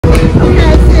Hi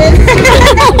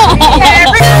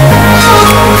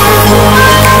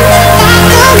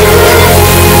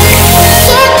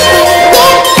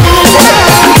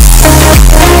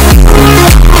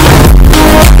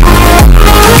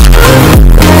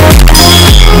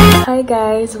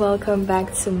guys, welcome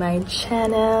back to my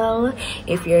channel.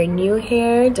 If you're new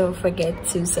here, don't forget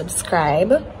to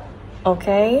subscribe.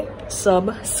 Okay,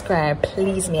 subscribe,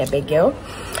 please, me, I beg you.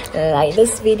 Like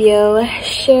this video,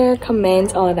 share,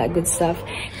 comment, all of that good stuff.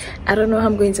 I don't know how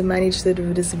I'm going to manage to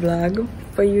do this vlog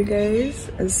for you guys,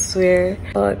 I swear,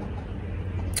 but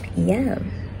yeah,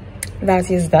 that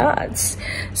is that.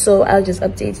 So I'll just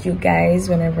update you guys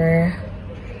whenever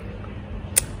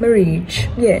I reach,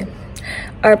 yeah,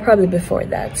 or probably before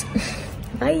that.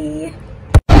 Bye.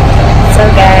 So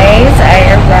guys,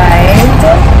 I arrived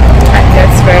at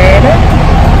Pittsburgh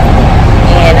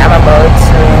and I'm about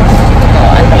to go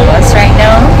on the bus right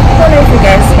now. I don't know if you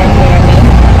guys can hear me,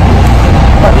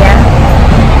 but yeah.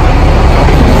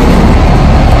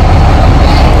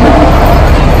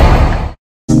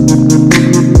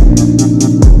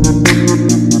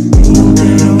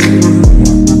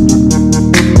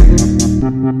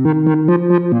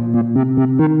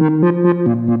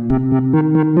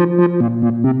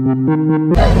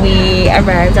 We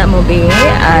arrived at Mobile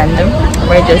and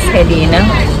we're just heading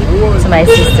to my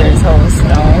sister's house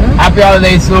now. Happy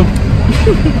holidays, Soup.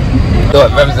 Do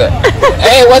it, let me say.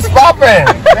 Hey, what's poppin'?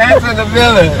 Thanks in the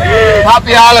village.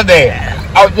 Happy holiday.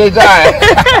 Out your time.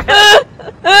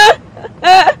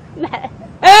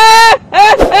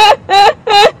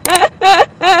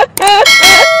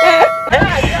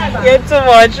 You're too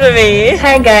much for me.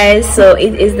 Hi guys, so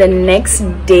it is the next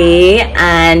day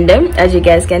and as you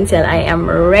guys can tell, I am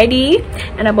ready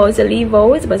and about to leave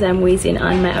out, but I'm waiting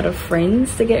on my other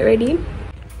friends to get ready.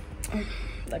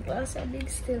 The glass are big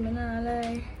still, man, I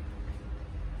lie.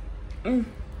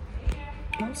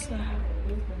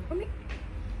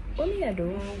 What me I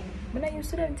do? When I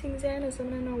used to do things I know, so I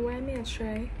don't know why me I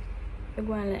try. You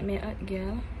go and let me out,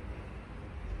 girl.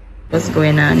 What's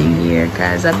going on in here?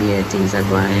 Cause I be things are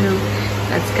going, you know.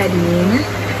 That's Kadim.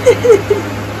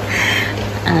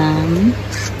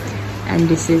 And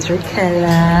this is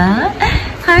Raquella.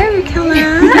 Hi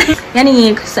Raquella.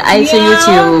 Yannick, so I to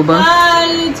YouTube. Hi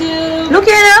YouTube. Look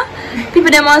here now.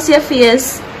 People them want to see your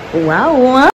face.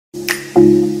 Wow.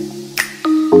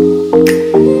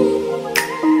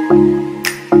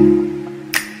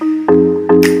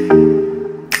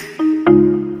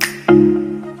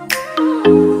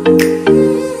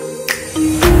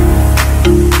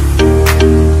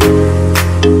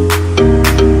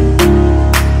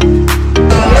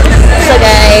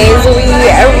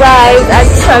 At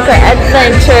Chukka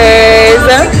Adventures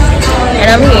and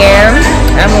I'm here.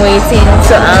 I'm waiting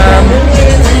to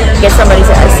get somebody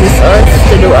to assist us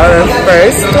to do our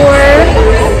first tour.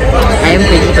 I'm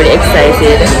pretty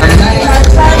excited.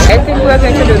 I think we're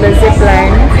going to do the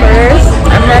zipline first.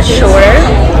 I'm not sure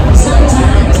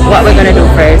what we're gonna do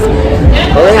first,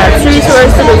 but we have 3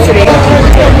 tours to do today.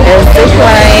 The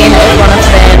zipline is one of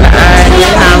them, and we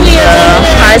have the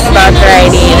horseback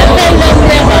riding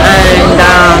and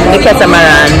the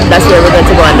Catamaran. That's where we're going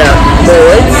to go on the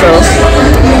boat. So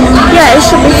yeah, it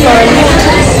should be fun.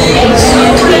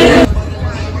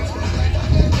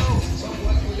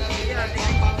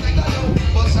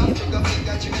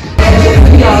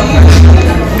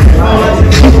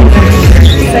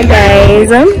 So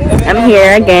guys, I'm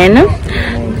here again.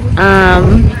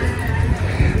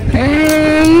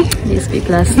 These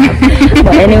people are stuck.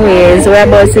 But anyways, we're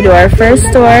about to do our first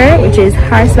tour, which is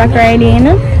horseback riding.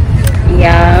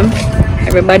 Yeah,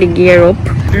 everybody gear up.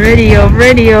 Ready up,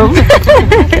 ready up.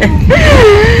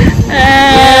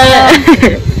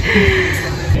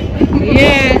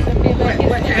 Yeah,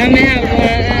 I'm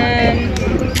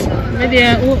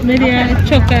have maybe a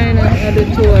Chukka and the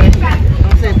tour.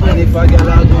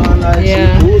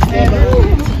 Yeah.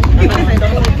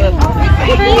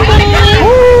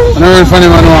 I'm not funny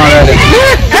man already.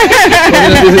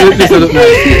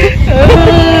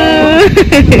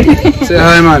 Say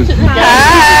hi man.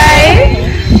 Hi.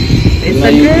 It's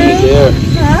a girl.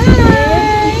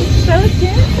 Hi. So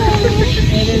gentle.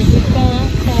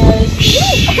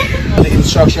 The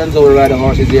instructions how to ride a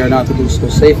horse is there not to do so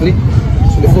safely.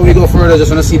 So before we go further, I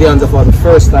just want to see the answer for the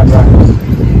first time riders.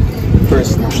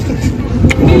 First time.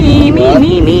 Me.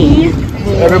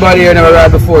 Everybody here never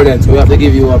ride before then, so we have to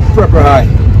give you a proper high.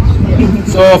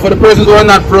 So for the persons who are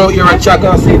not pro, you're a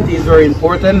Chukka, safety is very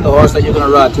important. The horse that you're going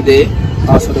to ride today,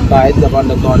 also the guides have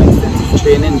undergone extensive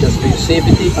training just for your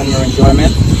safety and your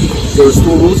enjoyment. There's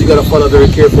 2 rules you got to follow very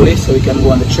carefully so you can go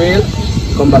on the trail,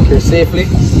 come back here safely.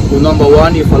 Rule number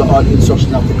 1, you follow all the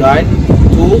instructions of the guide.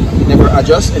 2, never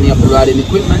adjust any of the riding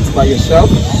equipment by yourself.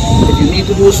 If you need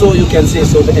to do so, you can say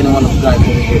so to anyone of the guys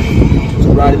over here.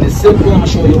 So riding is simple. I'm going to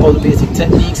show you all the basic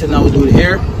techniques, and now we do it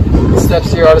here. The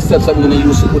steps here are the steps that we're going to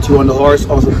use to put you on the horse,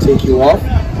 also to take you off.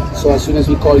 So as soon as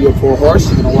we call you up for a horse,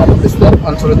 you're going to walk up the step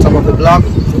onto the top of the block,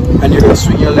 and you're going to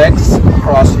swing your legs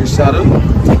across your saddle.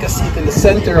 Take a seat in the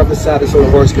center of the saddle so the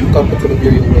horse can comfortably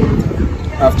bear your weight.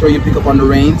 After, you pick up on the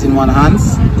reins in one hand,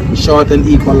 short and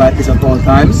equal like this at all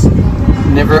times.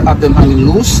 Never have them hanging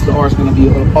loose. The horse is going to be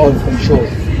out of control.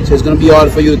 So it's going to be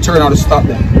hard for you to turn or to stop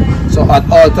them. So at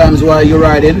all times while you're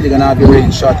riding, you're going to have your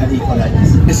reins short and equal like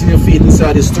this. Placing your feet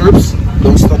inside the stirrups.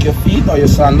 Don't stuck your feet or your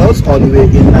sandals all the way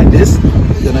in like this.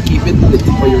 You're going to keep it at the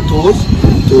tip of your toes.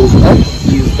 Toes up,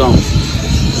 heels down.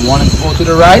 You want it to go to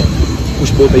the right, push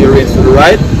both of your reins to the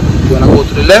right. You want to go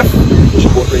to the left, push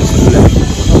both reins to the left.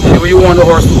 Anywhere you want the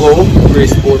horse to go,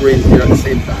 raise both reins here at the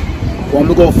same time. If you want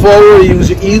to go forward, you use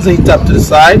your heels and you tap to the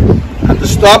side. And to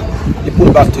stop, you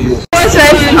pull back to you. Horses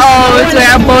out,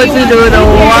 we're about to do the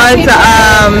water, the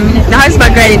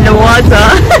horseback ride in the water.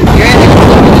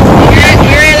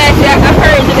 You're like, I've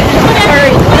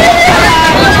heard.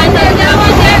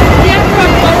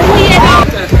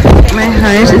 My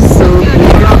horse is so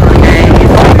beautiful, guys.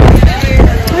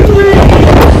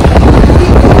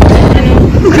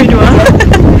 Good one.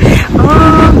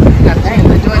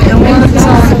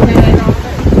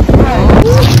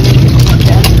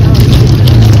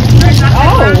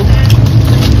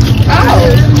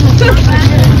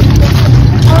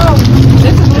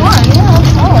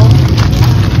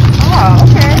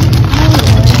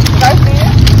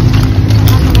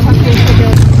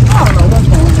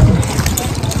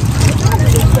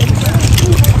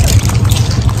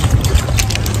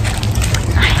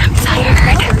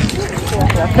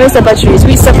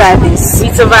 We survived this. We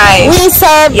survived. We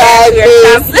survived.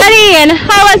 Yes, Nadine,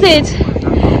 how was it?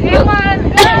 It was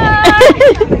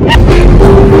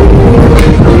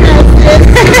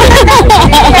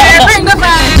bring the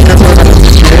bag.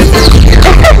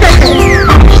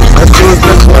 Let's do it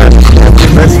this way.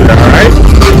 Let's do it, alright?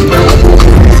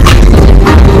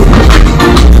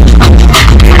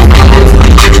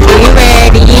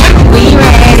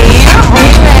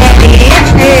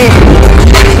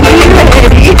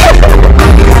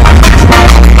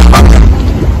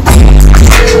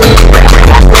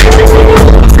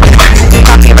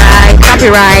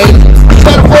 Right.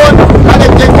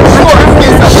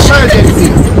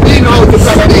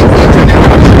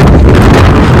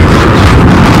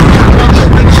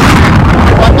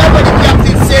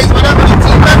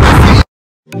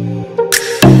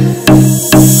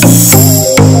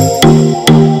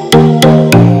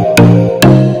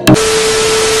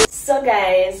 So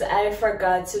guys, I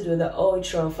forgot to do the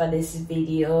outro for this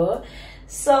video,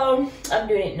 so I'm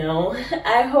doing it now.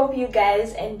 I hope you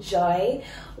guys enjoy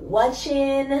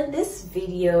watching this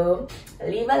video.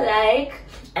 Leave a like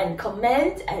and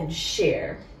comment and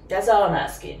share. That's all I'm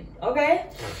asking, okay?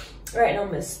 Right now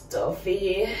I'm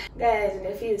stuffy, guys, and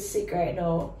I feel sick right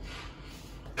now.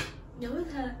 No,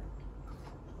 sir.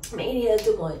 I'm eating a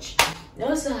little too much.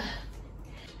 No, sir.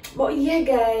 But yeah,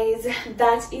 guys,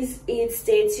 that is it.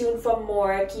 Stay tuned for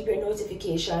more. Keep your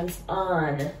notifications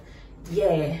on.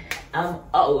 Yeah, I'm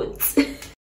out.